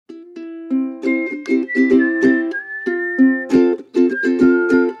Welcome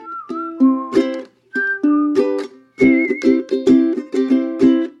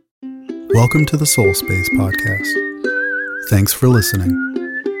to the Soul Space Podcast. Thanks for listening.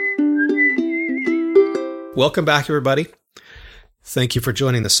 Welcome back, everybody. Thank you for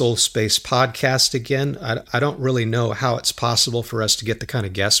joining the Soul Space Podcast again. I don't really know how it's possible for us to get the kind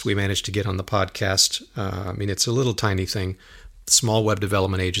of guests we managed to get on the podcast. It's a little tiny thing, small web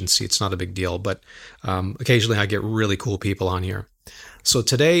development agency. It's not a big deal, but occasionally I get really cool people on here. So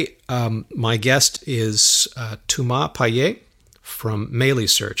today, my guest is Thomas Payet from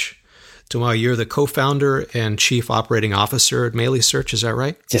Meilisearch. Thomas, you're the co-founder and chief operating officer at Meilisearch, is that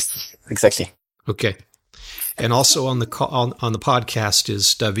right? Yes, exactly. Okay. And also on the podcast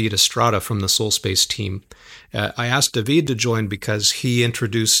is David Estrada from the Soul Space team. I asked David to join because he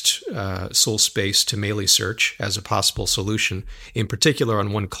introduced Soul Space to Meilisearch as a possible solution, in particular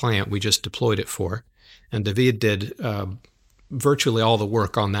on one client we just deployed it for. And David did virtually all the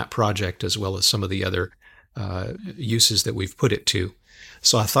work on that project, as well as some of the other uses that we've put it to.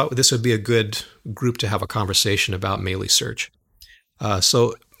 So I thought this would be a good group to have a conversation about Meilisearch.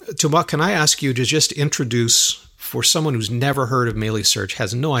 So, Thomas, can I ask you to just introduce, for someone who's never heard of Meilisearch,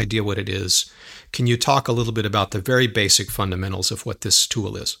 has no idea what it is, can you talk a little bit about the very basic fundamentals of what this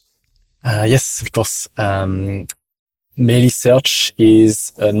tool is? Yes, of course. Meilisearch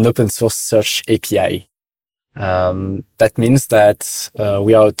is an open source search API. That means that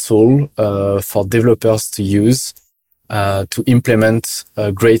we are a tool for developers to use to implement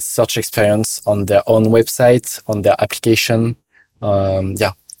a great search experience on their own website, on their application.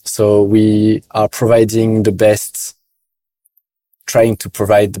 So we are trying to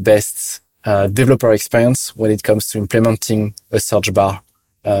provide the best developer experience when it comes to implementing a search bar.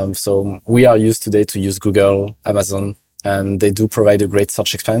 So we are used today to use Google, Amazon, and they do provide a great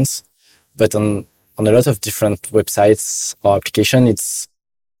search experience. But on a lot of different websites or application, it's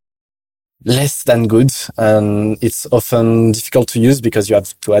less than good, and it's often difficult to use because you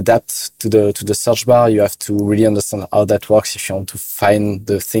have to adapt to the search bar. You have to really understand how that works if you want to find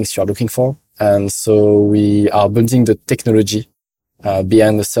the things you are looking for. And so we are building the technology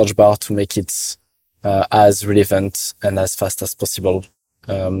behind the search bar to make it as relevant and as fast as possible.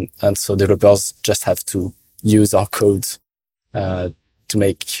 And so developers just have to use our code to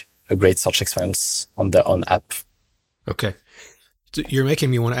make a great search experience on their own app. Okay. You're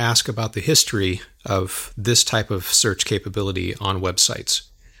making me want to ask about the history of this type of search capability on websites.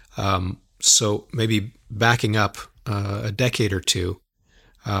 So maybe backing up a decade or two,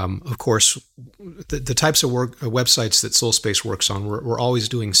 of course, the types of websites that SoulSpace works on, we're always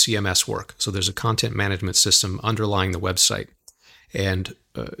doing CMS work. So there's a content management system underlying the website. And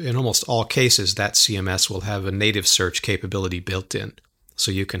in almost all cases, that CMS will have a native search capability built in.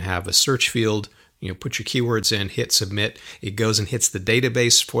 So you can have a search field, put your keywords in, hit submit. It goes and hits the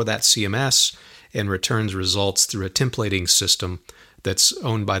database for that CMS and returns results through a templating system that's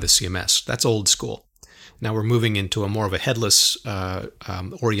owned by the CMS. That's old school. Now we're moving into a more of a headless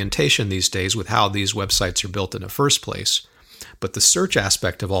orientation these days with how these websites are built in the first place. But the search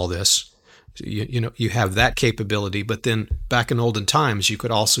aspect of all this, you have that capability. But then back in olden times, you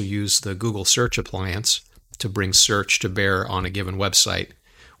could also use the Google search appliance to bring search to bear on a given website,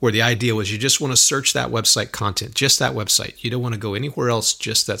 where the idea was you just want to search that website content, just that website. You don't want to go anywhere else,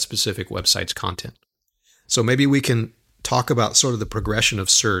 just that specific website's content. So maybe we can talk about sort of the progression of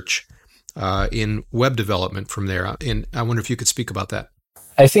search in web development from there. And I wonder if you could speak about that.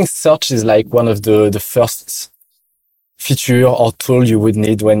 I think search is like one of the first feature or tool you would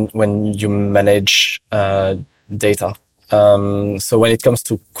need when you manage data. So when it comes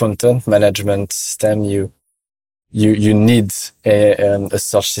to content management system, you need a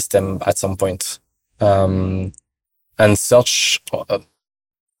search system at some point. And search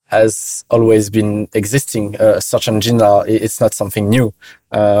has always been existing. Search engine, it's not something new.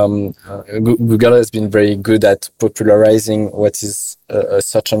 Google has been very good at popularizing what is a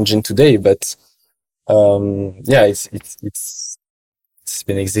search engine today, but it's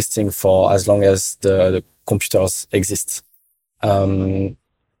been existing for as long as the computers exist. And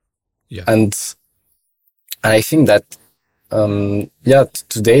I think that,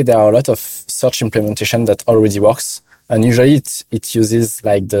 today there are a lot of search implementation that already works. And usually it uses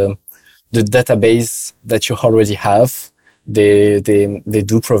like the database that you already have. They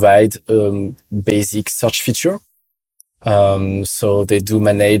do provide basic search feature. So they do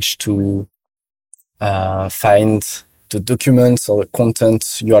manage to find the documents or the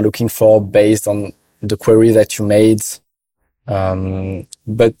content you are looking for based on the query that you made.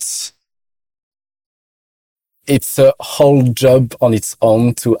 But it's a whole job on its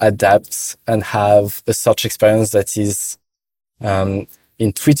own to adapt and have a search experience that is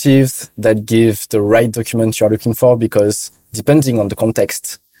intuitive, that gives the right document you're looking for, because depending on the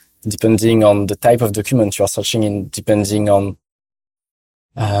context, depending on the type of document you're searching in, depending on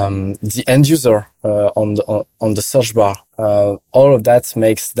the end user on the search bar, all of that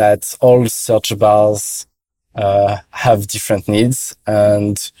makes that all search bars have different needs,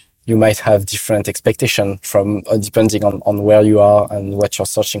 and you might have different expectation from depending on where you are and what you're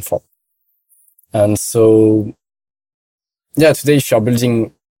searching for. And so, yeah, today if you're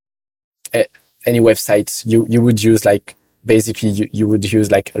building any website, you would use basically you would use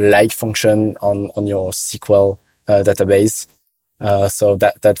a like function on your SQL database. So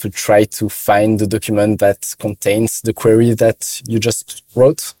that would try to find the document that contains the query that you just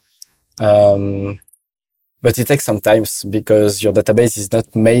wrote. But it takes some time because your database is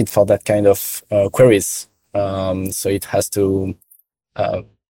not made for that kind of queries. So it has to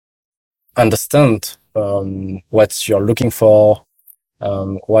understand what you're looking for,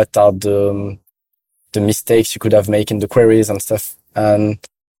 what are the mistakes you could have made in the queries and stuff. And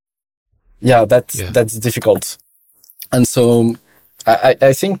that's difficult. And so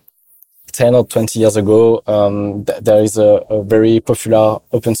I think 10 or 20 years ago, there is a very popular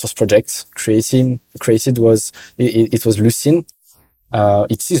open source project created was, it was Lucene.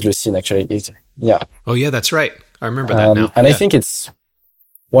 It is Lucene actually. Oh yeah, that's right. I remember that now. And I think it's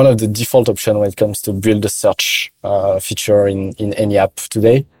one of the default options when it comes to build a search feature in any app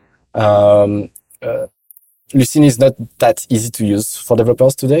today. Lucene is not that easy to use for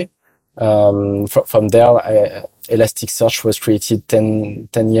developers today. From there, Elasticsearch was created 10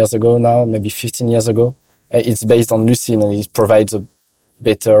 years ago now, maybe 15 years ago. It's based on Lucene and it provides a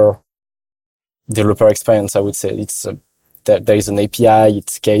better developer experience, I would say. There is an API, it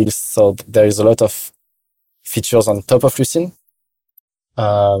scales, so there is a lot of features on top of Lucene.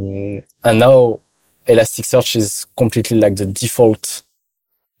 And now Elasticsearch is completely the default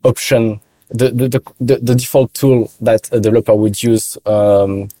option, the default tool that a developer would use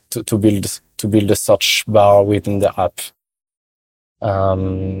to build a search bar within the app.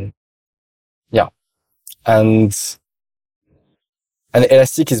 And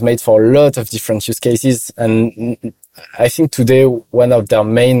Elastic is made for a lot of different use cases. And I think today one of their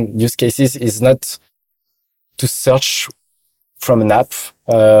main use cases is not to search from an app,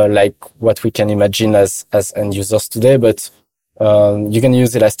 like what we can imagine as end users today, but you can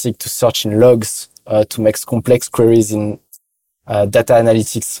use Elastic to search in logs, to make complex queries in data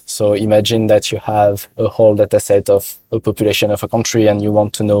analytics. So imagine that you have a whole data set of a population of a country and you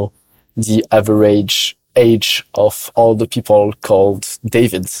want to know the average age of all the people called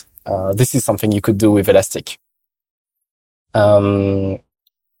David. This is something you could do with Elastic. And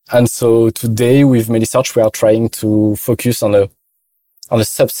so today with Meilisearch, we are trying to focus on a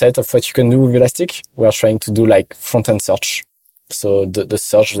subset of what you can do with Elastic. We are trying to do front-end search. So the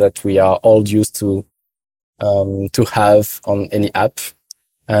search that we are all used to have on any app.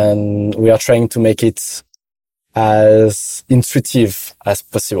 And we are trying to make it as intuitive as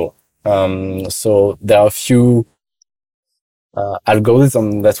possible. So there are a few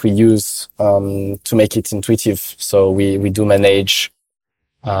algorithms that we use to make it intuitive. So we do manage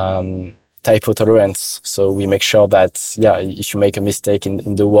typo tolerance. So we make sure that, if you make a mistake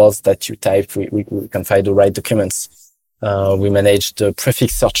in the words that you type, we can find the right documents. We manage the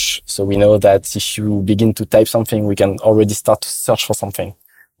prefix search. So we know that if you begin to type something, we can already start to search for something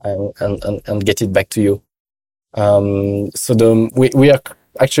and get it back to you. So we are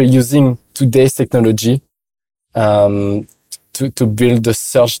actually using today's technology to build the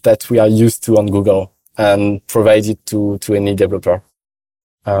search that we are used to on Google and provide it to any developer.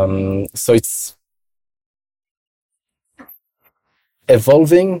 So it's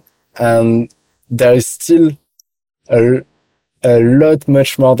evolving, and there is still a lot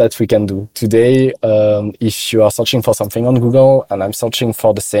much more that we can do. Today, if you are searching for something on Google and I'm searching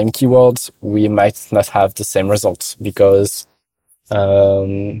for the same keywords, we might not have the same results because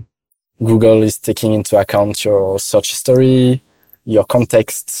Google is taking into account your search history, your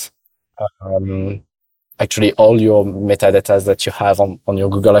context, actually all your metadata that you have on your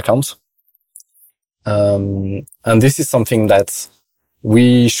Google account. And this is something that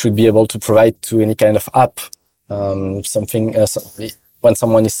we should be able to provide to any kind of app. When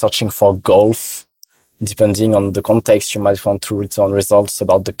someone is searching for golf, depending on the context, you might want to return results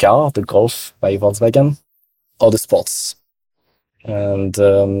about the car, the Golf by Volkswagen, or the sports. And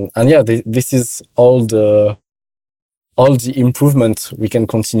this is all the improvement we can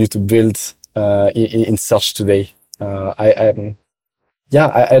continue to build in search today.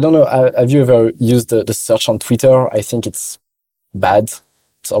 Yeah, I don't know. Have you ever used the search on Twitter? I think it's bad.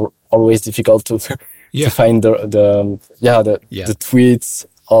 It's always difficult to to Yeah. find the tweets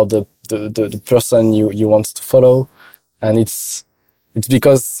or the person you want to follow, and it's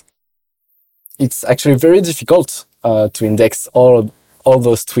because it's actually very difficult to index all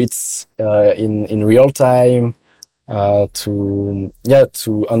those tweets in real time, to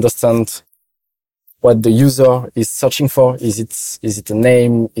understand what the user is searching for. Is it a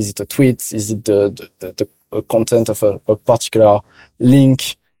name? Is it a tweet? Is it the content of a particular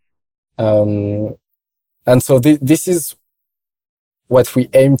link? And so this is what we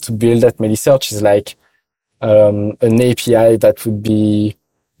aim to build at Meilisearch, is like an API that would be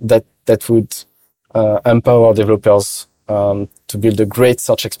that would empower developers to build a great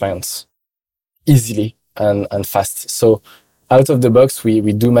search experience easily and fast. So out of the box, we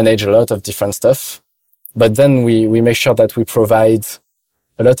do manage a lot of different stuff, but then we make sure that we provide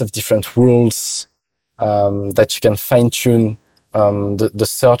a lot of different rules that you can fine tune the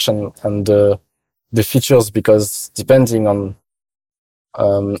search and the features, because depending on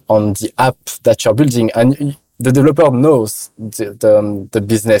the app that you're building, and the developer knows the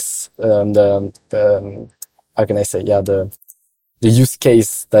business, how can I say, the use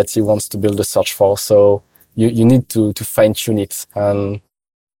case that he wants to build a search for. So you need to fine tune it, and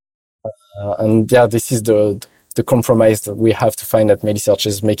this is the compromise that we have to find at Meilisearch,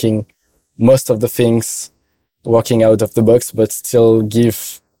 is making most of the things working out of the box, but still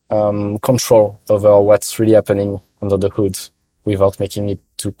give control over what's really happening under the hood without making it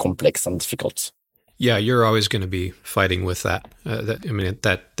too complex and difficult. Yeah, you're always going to be fighting with that.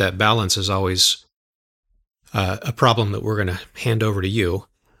 That balance is always a problem that we're going to hand over to you.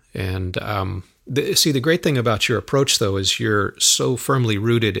 And the great thing about your approach, though, is you're so firmly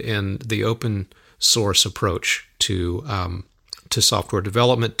rooted in the open source approach to software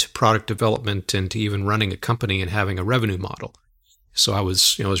development, to product development, and to even running a company and having a revenue model. So I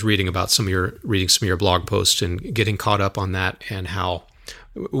was reading some of your blog posts and getting caught up on that, and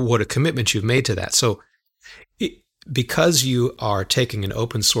what a commitment you've made to that. So because you are taking an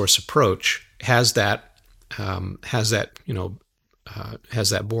open source approach, has that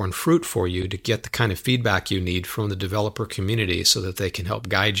borne fruit for you to get the kind of feedback you need from the developer community so that they can help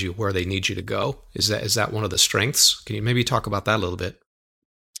guide you where they need you to go? Is that one of the strengths? Can you maybe talk about that a little bit?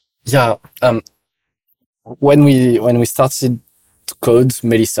 Yeah. When we started to code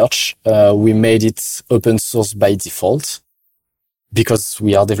Meilisearch, we made it open source by default because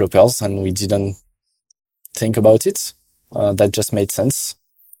we are developers and we didn't think about it. That just made sense.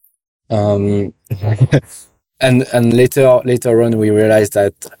 And later on, we realized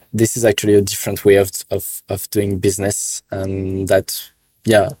that this is actually a different way of doing business, and that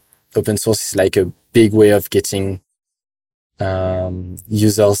open source is like a big way of getting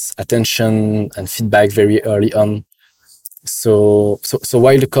users' attention and feedback very early on. So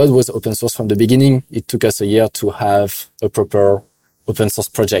while the code was open source from the beginning, it took us a year to have a proper open source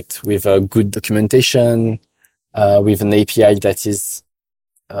project with a good documentation, with an API that is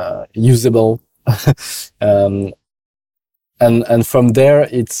usable. And from there,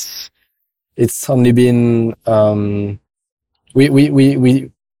 it's only been I'm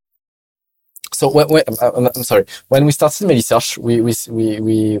sorry. When we started Meilisearch, we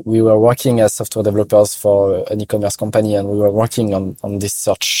were working as software developers for an e-commerce company, and we were working on this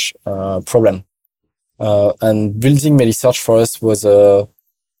search problem. And building Meilisearch for us was a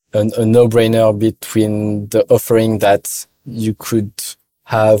no-brainer between the offering that you could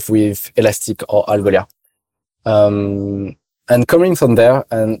have with Elastic or Algolia. And coming from there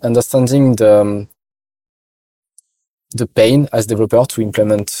and understanding the pain as developer to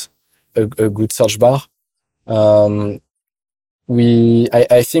implement a good search bar, I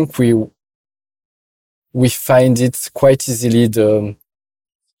think we find it quite easily the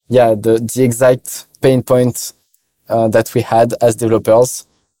exact pain point that we had as developers,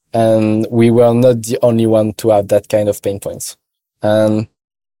 and we were not the only one to have that kind of pain points.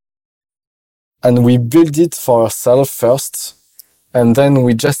 And we built it for ourselves first, and then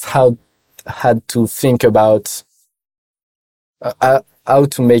we just had to think about how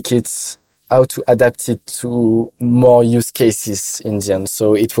to adapt it to more use cases in the end.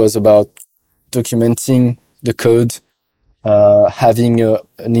 So it was about documenting the code, having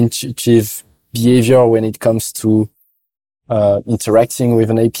an intuitive behavior when it comes to interacting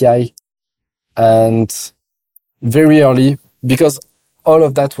with an API. And very early, because all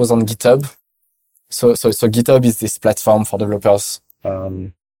of that was on GitHub. So GitHub is this platform for developers,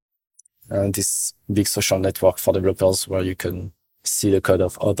 and this big social network for developers where you can see the code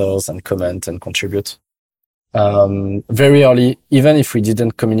of others and comment and contribute. Very early, even if we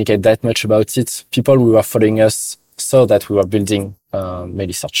didn't communicate that much about it, people who were following us saw that we were building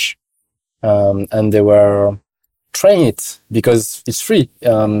Meilisearch. And they were trying it because it's free.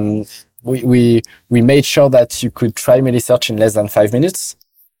 We made sure that you could try Meilisearch in less than 5 minutes.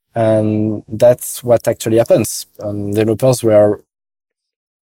 And that's what actually happens. Developers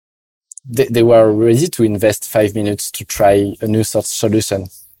they were ready to invest 5 minutes to try a new search solution.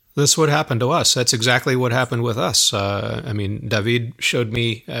 That's what happened to us. That's exactly what happened with us. David showed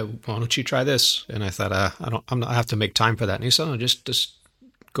me, why don't you try this? And I thought, I have to make time for that. And he said, no, just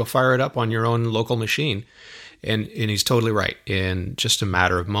go fire it up on your own local machine. And he's totally right. In just a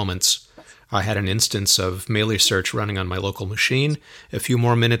matter of moments, I had an instance of Meilisearch running on my local machine. A few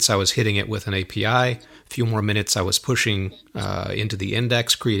more minutes, I was hitting it with an API. A few more minutes, I was pushing into the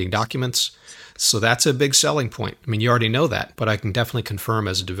index, creating documents. So that's a big selling point. I mean, you already know that, but I can definitely confirm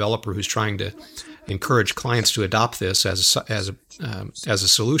as a developer who's trying to encourage clients to adopt this as a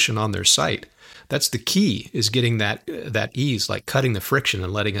solution on their site. That's the key, is getting that ease, like cutting the friction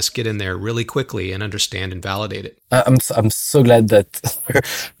and letting us get in there really quickly and understand and validate it. I'm so glad that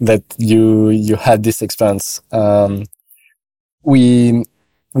that you had this experience. We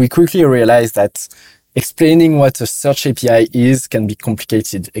quickly realized that explaining what a search API is can be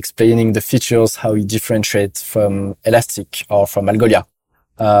complicated. Explaining the features, how it differentiates from Elastic or from Algolia.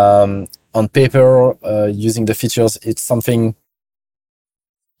 On paper, using the features, it's something,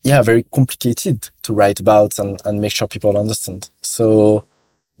 very complicated to write about and make sure people understand. So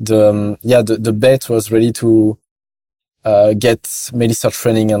the bet was really to get Meilisearch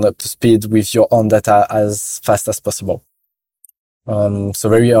running and up to speed with your own data as fast as possible. So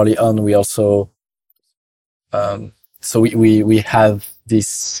very early on, we also we have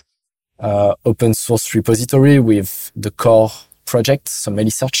this open source repository with the core project, so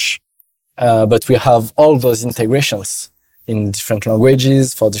Meilisearch, but we have all those integrations in different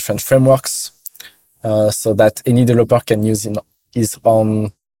languages for different frameworks, so that any developer can use in his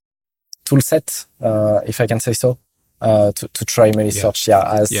own toolset, if I can say so, to try Meilisearch.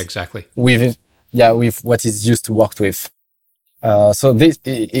 Exactly. With what is used to work with. So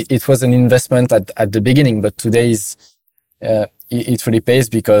it was an investment at the beginning, but today it really pays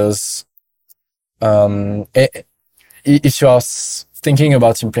because if you are thinking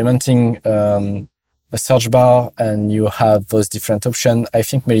about implementing a search bar and you have those different options, I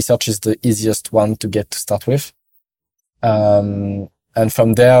think Meilisearch is the easiest one to get to start with. And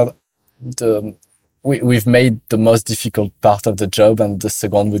from there, we've made the most difficult part of the job, and the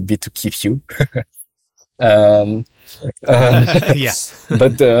second would be to keep you. But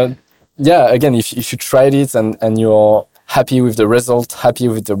again, if you tried it and you're happy with the result, happy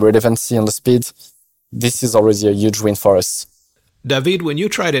with the relevancy and the speed, this is already a huge win for us. David, when you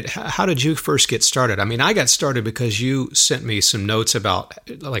tried it, how did you first get started? I mean, I got started because you sent me some notes about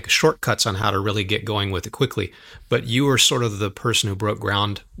like shortcuts on how to really get going with it quickly. But you were sort of the person who broke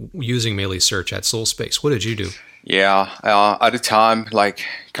ground using Meilisearch at Soulspace. What did you do? Yeah, at the time, like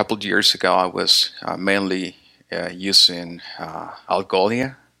a couple of years ago, I was mainly using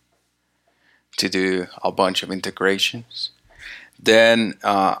Algolia to do a bunch of integrations. Then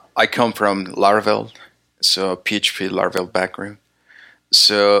I come from Laravel, so PHP Laravel background.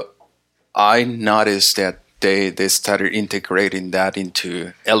 So I noticed that they started integrating that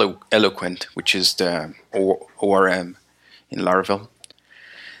into Eloquent, which is the ORM in Laravel.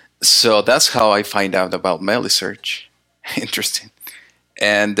 So that's how I find out about Meilisearch. Interesting.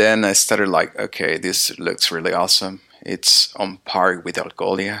 And then I started like, okay, this looks really awesome. It's on par with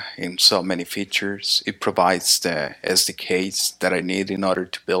Algolia in so many features. It provides the SDKs that I need in order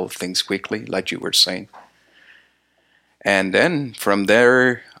to build things quickly, like you were saying. And then from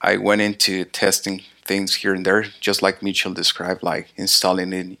there, I went into testing things here and there, just like Mitchell described, like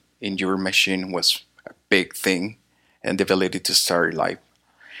installing it in your machine was a big thing, and the ability to start like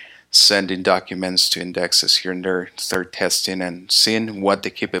sending documents to indexes here and there, start testing and seeing what the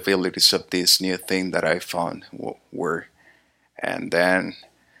capabilities of this new thing that I found were. And then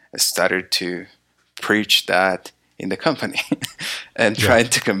I started to preach that in the company and trying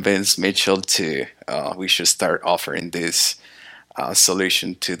to convince Mitchell to we should start offering this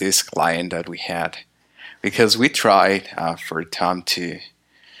solution to this client that we had, because we tried for Tom to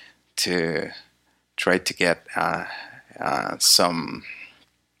try to get some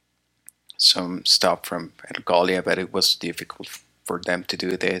stuff from Algolia, but it was difficult for them to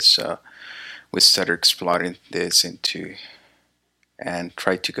do this. So we started exploring this and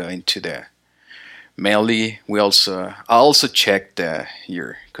tried to go into the Meili. I also checked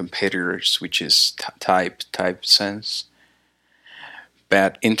your competitors, which is Typesense.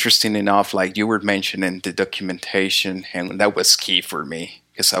 But interesting enough, like you were mentioning the documentation, and that was key for me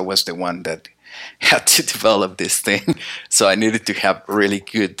because I was the one that had to develop this thing. So I needed to have really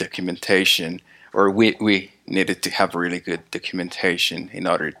good documentation, or we needed to have really good documentation in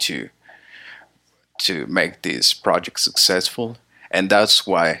order to make this project successful. And that's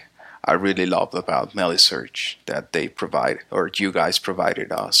why I really love about Meilisearch, that they provide, or you guys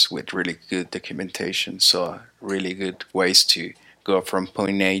provided us with really good documentation. So really good ways to go from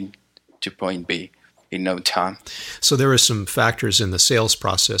point A to point B in no time. So there are some factors in the sales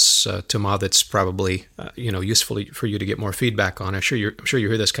process, Thomas, that's probably useful for you to get more feedback on. I'm sure you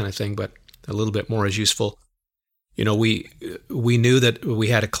hear this kind of thing, but a little bit more is useful. You know, we knew that we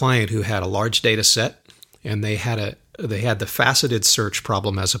had a client who had a large data set, and they had the faceted search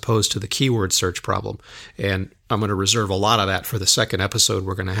problem as opposed to the keyword search problem. And I'm going to reserve a lot of that for the second episode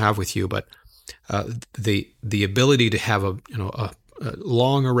we're going to have with you. But the ability to have a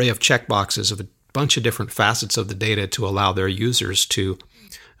long array of checkboxes of a bunch of different facets of the data to allow their users to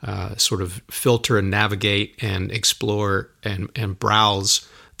sort of filter and navigate and explore and browse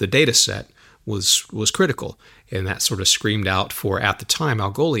the data set was critical. And that sort of screamed out for, at the time,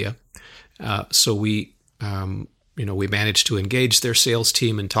 Algolia. So we managed to engage their sales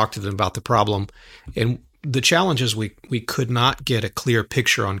team and talk to them about the problem. And the challenge is we could not get a clear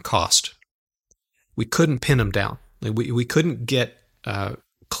picture on cost. We couldn't pin them down. We couldn't get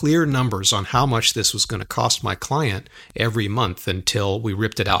clear numbers on how much this was going to cost my client every month until we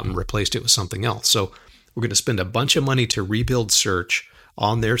ripped it out and replaced it with something else. So we're going to spend a bunch of money to rebuild search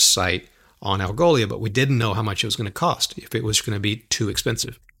on their site on Algolia, but we didn't know how much it was going to cost, if it was going to be too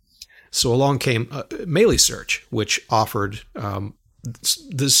expensive. So along came Meilisearch, which offered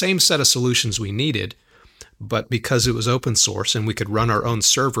the same set of solutions we needed, but because it was open source and we could run our own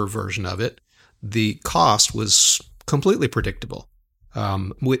server version of it, the cost was completely predictable.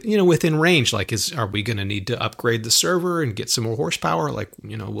 Within range, like, are we going to need to upgrade the server and get some more horsepower? Like,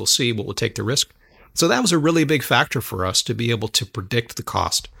 we'll see what we'll take the risk. So that was a really big factor for us to be able to predict the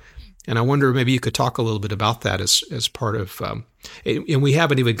cost. And I wonder, maybe you could talk a little bit about that as part of, and we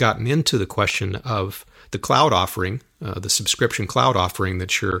haven't even gotten into the question of the cloud offering, the subscription cloud offering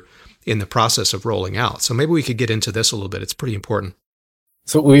that you're in the process of rolling out. So maybe we could get into this a little bit. It's pretty important.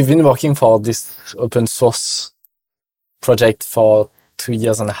 So we've been working for this open source project for 2.5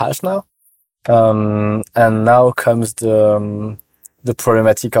 years now. And now comes the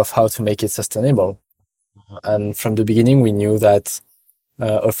problematic of how to make it sustainable. And from the beginning, we knew that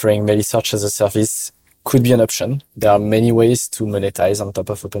offering Meilisearch as a service could be an option. There are many ways to monetize on top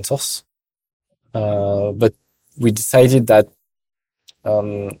of open source. But we decided that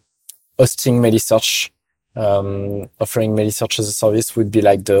hosting Meilisearch, offering Meilisearch as a service would be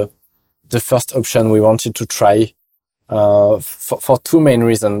like the first option we wanted to try for two main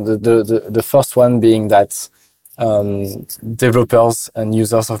reasons. The first one being that developers and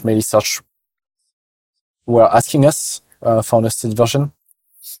users of Meilisearch were asking us for an hosted version.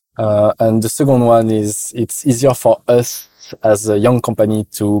 And the second one is it's easier for us as a young company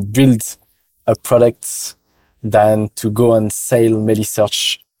to build a product than to go and sell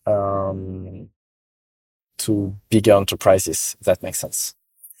Meilisearch to bigger enterprises, if that makes sense.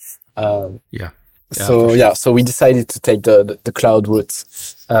 So we decided to take the cloud route.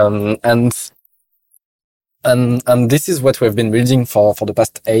 And this is what we've been building for the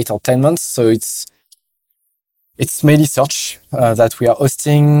past 8 or 10 months. So it's Meilisearch that we are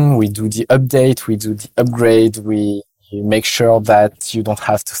hosting. We do the update, we do the upgrade, we make sure that you don't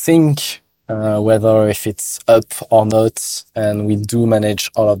have to think whether if it's up or not, and we do manage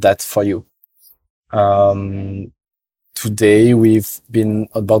all of that for you. Today we've been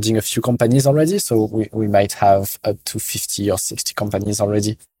onboarding a few companies already, so we might have up to 50 or 60 companies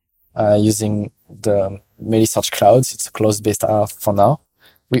already using the Meilisearch clouds. It's a cloud-based app for now.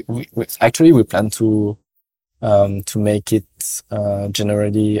 We plan to make it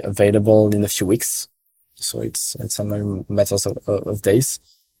generally available in a few weeks. So it's a matter of days.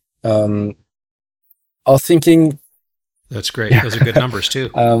 Our thinking. That's great. Those are good numbers too.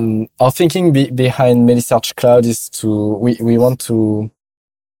 Our thinking behind Meilisearch Cloud is we want to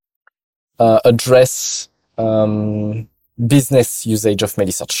address business usage of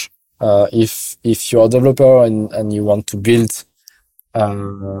Meilisearch. If you're a developer and you want to build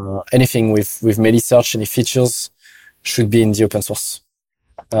anything with Meilisearch, any features should be in the open source.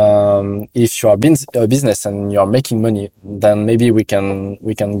 If you are a business and you're making money, then maybe we can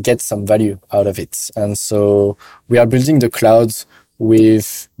get some value out of it. And so we are building the cloud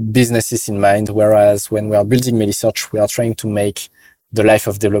with businesses in mind, whereas when we are building Meilisearch, we are trying to make the life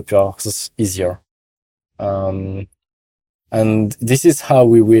of developers easier. And this is how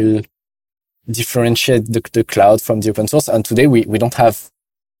we will differentiate the cloud from the open source. And today we don't have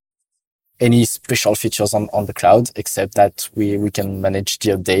any special features on the cloud, except that we can manage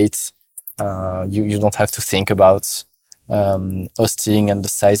the updates. You don't have to think about hosting and the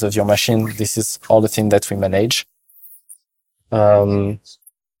size of your machine. This is all the things that we manage. So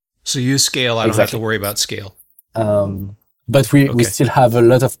you scale. I don't have to worry about scale. But we still have a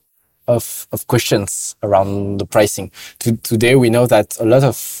lot of questions around the pricing. Today, we know that a lot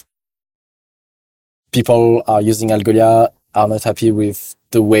of people are using Algolia, are not happy with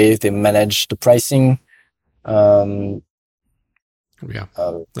the way they manage the pricing. That's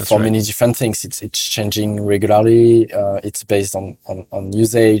for many different things. It's changing regularly. It's based on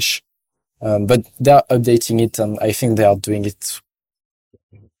usage. But they're updating it, and I think they are doing it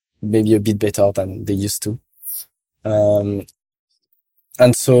maybe a bit better than they used to. And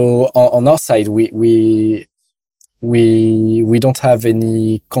so on our side, we don't have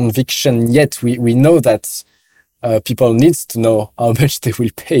any conviction yet. We know that people need to know how much they will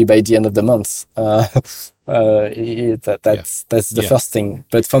pay by the end of the month. That's the first thing.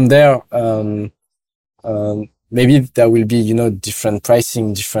 But from there, maybe there will be, different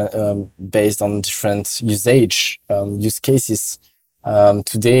pricing, based on different use cases.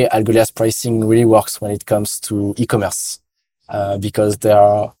 Today, Algolia's pricing really works when it comes to e-commerce, because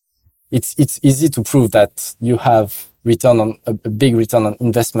it's easy to prove that you have a big return on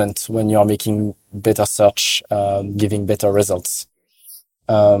investment when you are making better search, giving better results.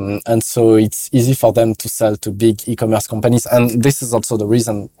 And so it's easy for them to sell to big e-commerce companies. And this is also the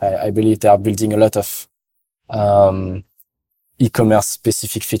reason I believe they are building a lot of e-commerce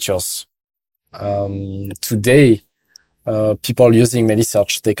specific features. Today, people using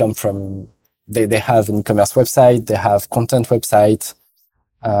Meilisearch, they have an e-commerce website, they have content website,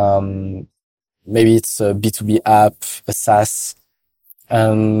 maybe it's a B2B app, a SaaS.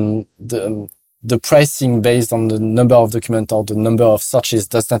 The pricing based on the number of documents or the number of searches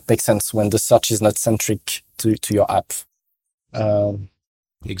does not make sense when the search is not centric to your app.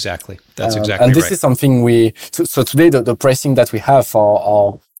 Exactly. That's exactly and this right. is something so today the pricing that we have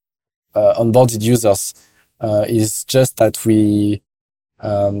for our onboarded users is just that we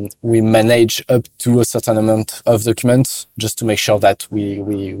manage up to a certain amount of documents just to make sure that we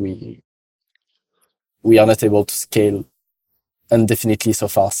are not able to scale indefinitely so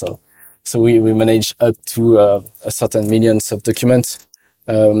far. So we manage up to a certain millions of documents,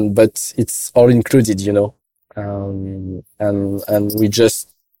 but it's all included, and we just,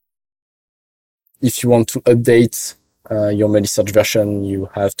 if you want to update your Meilisearch version, you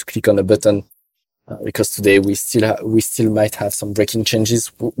have to click on a button, because today we still might have some breaking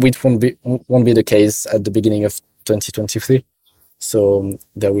changes, which won't be the case at the beginning of 2023. So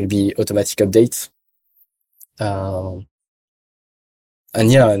there will be automatic updates.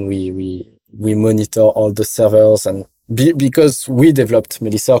 And we monitor all the servers, and because we developed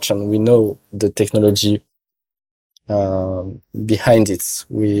Meilisearch and we know the technology behind it,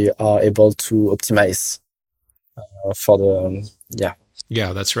 we are able to optimize for the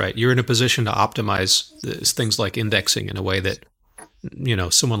Yeah, that's right. You're in a position to optimize things like indexing in a way that,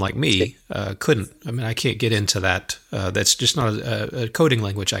 someone like me couldn't. I mean, I can't get into that. That's just not a coding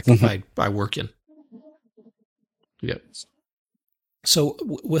language I work in. Yeah. So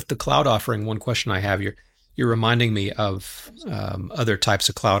with the cloud offering, one question I have, you're reminding me of other types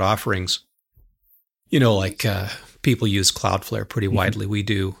of cloud offerings. Like people use Cloudflare pretty widely. We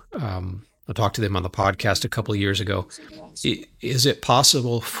do. I talked to them on the podcast a couple of years ago. Is it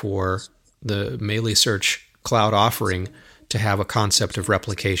possible for the Meilisearch cloud offering to have a concept of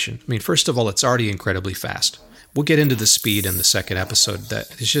replication? I mean, first of all, it's already incredibly fast. We'll get into the speed in the second episode.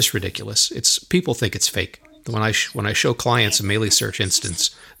 That is just ridiculous. People think it's fake. When I show clients a Meilisearch instance,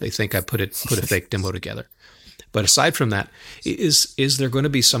 they think I put a fake demo together. But aside from that, is there going to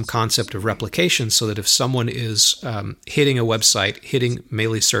be some concept of replication so that if someone is hitting a website, hitting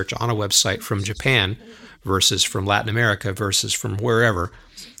Meilisearch on a website from Japan versus from Latin America versus from wherever,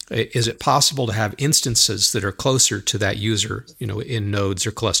 is it possible to have instances that are closer to that user, in nodes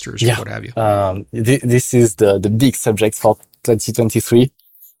or clusters or what have you? This is the big subject for 2023.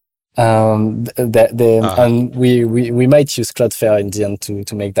 And we might use Cloudflare in the end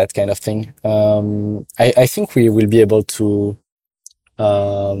to make that kind of thing. I think we will be able to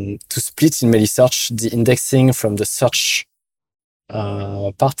split in Meilisearch the indexing from the search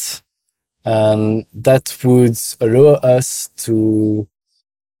part, and that would allow us to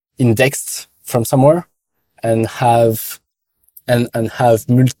index from somewhere and have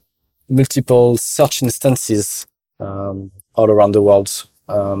multiple search instances all around the world.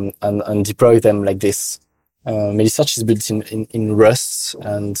 And deploy them like this. Meilisearch is built in Rust,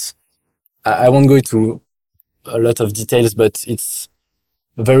 and I won't go into a lot of details, but it's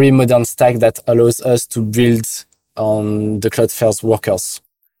a very modern stack that allows us to build on the Cloudflare's workers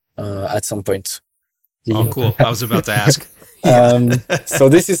at some point. Oh, cool. I was about to ask. So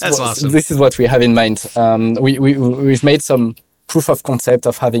this is awesome. This is what we have in mind. We've made some proof of concept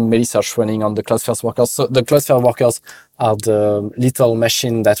of having Meilisearch running on the Cloudflare workers. So the Cloudflare workers are the little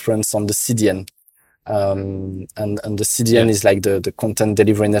machine that runs on the CDN. And the CDN is like the content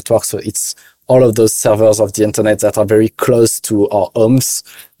delivery network. So it's all of those servers of the internet that are very close to our homes.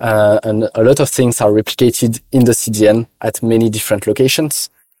 And a lot of things are replicated in the CDN at many different locations.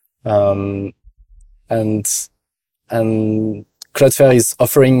 And Cloudflare is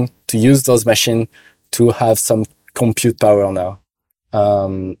offering to use those machines to have some compute power now.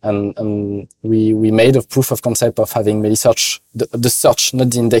 And we made a proof of concept of having Meilisearch, the search,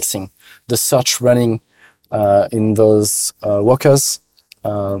 not the indexing, the search running in those workers,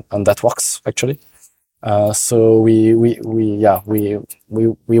 and that works actually. So we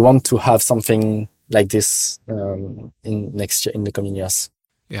want to have something like this in next year, in the coming years.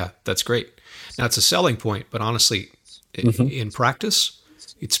 Yeah, that's great. Now it's a selling point, but honestly, in practice,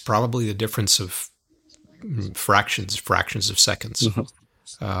 it's probably the difference of fractions of seconds,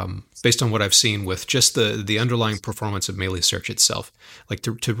 based on what I've seen with just the underlying performance of Meilisearch itself. Like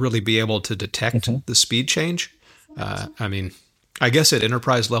to really be able to detect the speed change. I mean, I guess at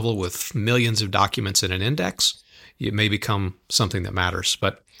enterprise level with millions of documents in an index, it may become something that matters.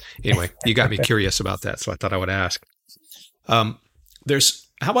 But anyway, you got me curious about that, so I thought I would ask. How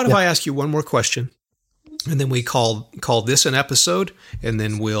about if I ask you one more question? And then we call this an episode, and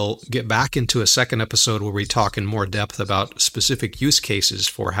then we'll get back into a second episode where we talk in more depth about specific use cases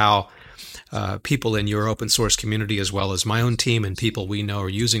for how people in your open source community, as well as my own team and people we know are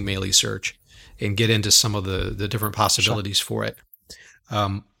using Meilisearch, and get into some of the different possibilities for it.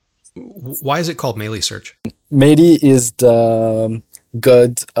 Why is it called Meilisearch? Meili is the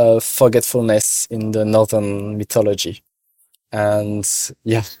god of forgetfulness in the Northern mythology. And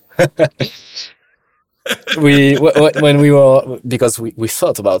yeah. When we were, because we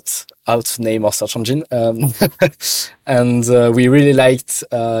thought about how to name our search engine, and we really liked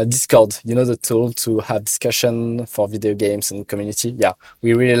Discord, the tool to have discussion for video games and community. Yeah,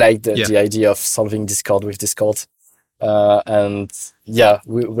 we really liked the idea of solving Discord with Discord, and yeah,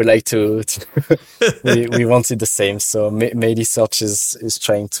 we like to we wanted the same. So Meilisearch is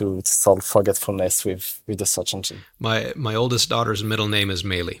trying to solve forgetfulness with the search engine. My oldest daughter's middle name is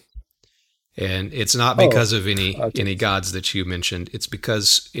Meili. And it's not because of any gods that you mentioned. It's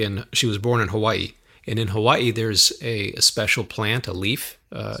because she was born in Hawaii, and in Hawaii there's a special plant, a leaf,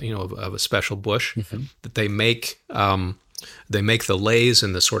 of a special bush that they make. They make the leis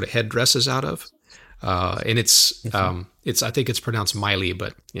and the sort of headdresses out of, and it's I think it's pronounced Meili,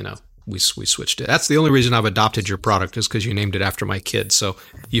 but we switched it. That's the only reason I've adopted your product, is because you named it after my kid. So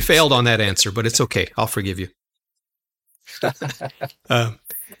you failed on that answer, but it's okay. I'll forgive you.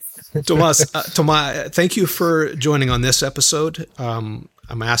 Thomas, thank you for joining on this episode. I'm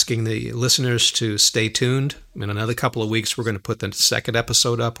asking the listeners to stay tuned. In another couple of weeks, we're going to put the second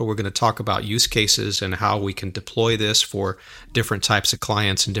episode up, where we're going to talk about use cases and how we can deploy this for different types of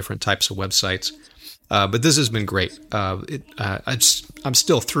clients and different types of websites. But this has been great. I'm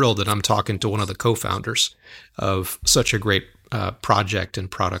still thrilled that I'm talking to one of the co-founders of such a great project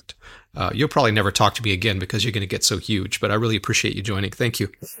and product. You'll probably never talk to me again because you're going to get so huge, but I really appreciate you joining. Thank you.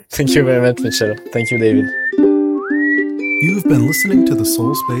 Thank you very much, Michel. Thank you, David. You've been listening to the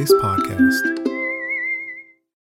Soul Space Podcast.